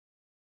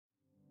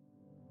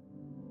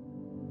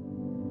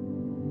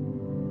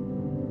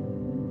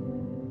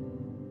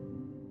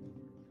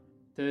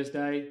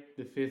Thursday,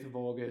 the 5th of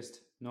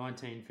August,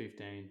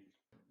 1915.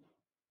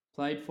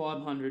 Played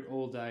 500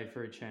 all day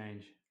for a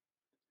change.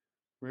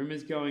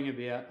 Rumours going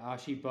about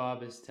Archie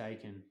Barber's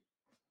taken.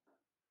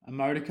 A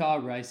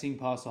motorcar racing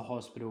past the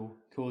hospital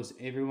caused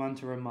everyone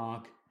to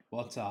remark,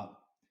 "What's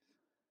up?"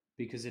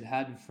 because it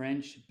had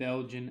French,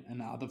 Belgian,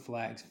 and other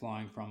flags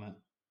flying from it.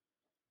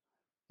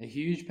 A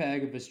huge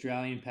bag of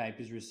Australian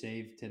papers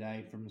received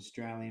today from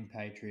Australian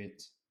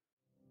patriots.